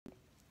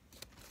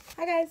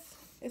Hi guys,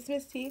 it's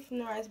Miss T from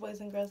the Rise Boys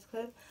and Girls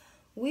Club.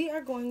 We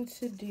are going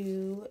to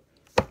do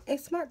a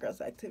Smart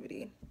Girls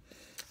activity.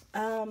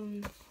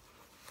 Um,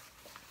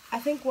 I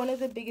think one of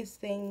the biggest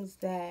things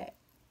that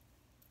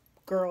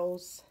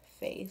girls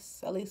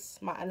face, at least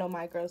I know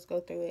my girls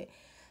go through it,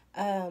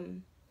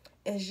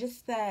 is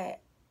just that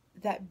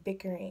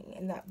bickering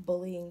and that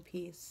bullying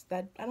piece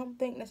that I don't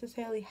think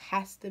necessarily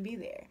has to be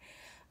there.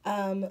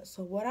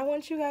 So what I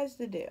want you guys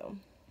to do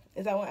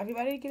is I want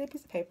everybody to get a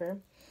piece of paper.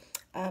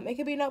 It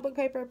could be notebook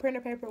paper,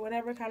 printer paper,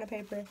 whatever kind of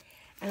paper.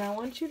 And I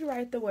want you to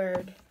write the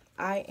word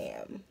I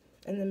am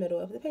in the middle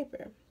of the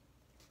paper.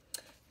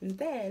 And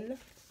then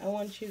I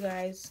want you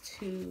guys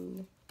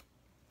to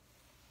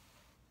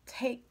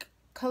take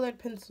colored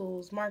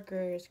pencils,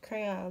 markers,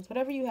 crayons,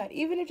 whatever you had,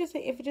 even if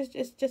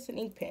it's just an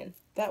ink pen,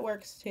 that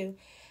works too.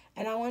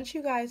 And I want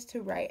you guys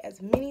to write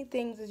as many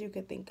things as you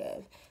could think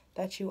of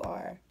that you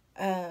are.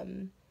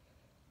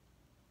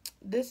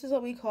 This is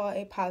what we call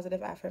a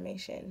positive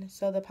affirmation.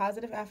 So the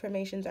positive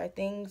affirmations are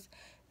things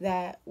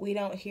that we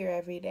don't hear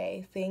every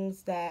day,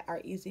 things that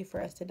are easy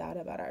for us to doubt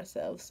about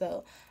ourselves.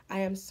 So I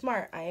am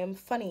smart, I am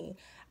funny,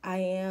 I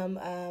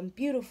am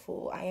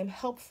beautiful, I am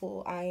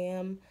helpful, I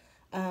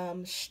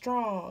am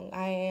strong,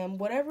 I am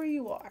whatever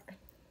you are.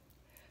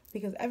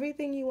 Because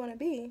everything you want to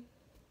be,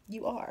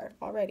 you are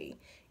already.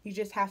 You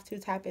just have to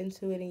tap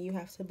into it and you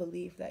have to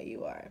believe that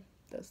you are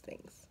those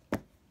things.